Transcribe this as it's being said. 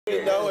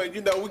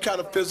And we kind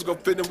of physical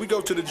fitness. We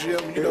go to the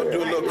gym, do a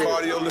little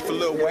cardio, lift a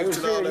little weights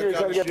and all that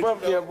kind of shit.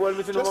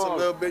 Just a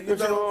little bit, Ain't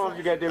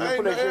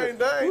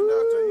nothing,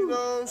 you know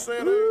what I'm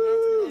saying?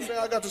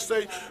 I got to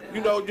say,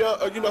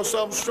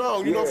 something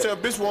strong. You know what I'm saying?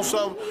 A bitch wants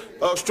something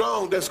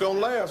strong that's gonna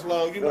last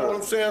long. You know what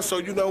I'm saying? So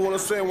you know what I'm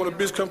saying? When a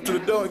bitch comes to the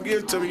door and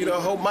gives it to me, a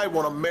hoe might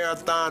want a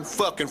marathon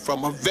fucking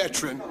from a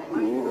veteran.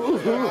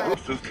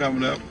 Just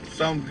coming up.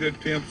 Some good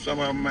pimps, some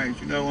of them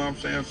ain't. You know what I'm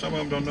saying? Some of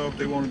them don't know if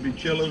they want to be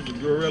killers or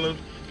gorillas.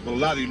 But a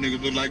lot of these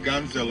niggas look like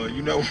Godzilla.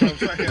 You know what I'm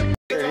saying?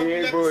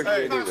 Hey,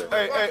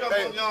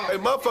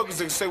 motherfuckers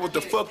can say what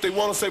the fuck they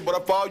want to say,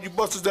 but for all you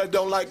busters that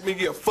don't like me,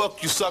 yeah,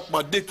 fuck you, suck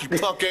my dick, you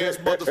punk ass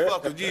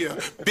motherfucker, yeah,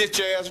 bitch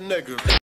ass nigga.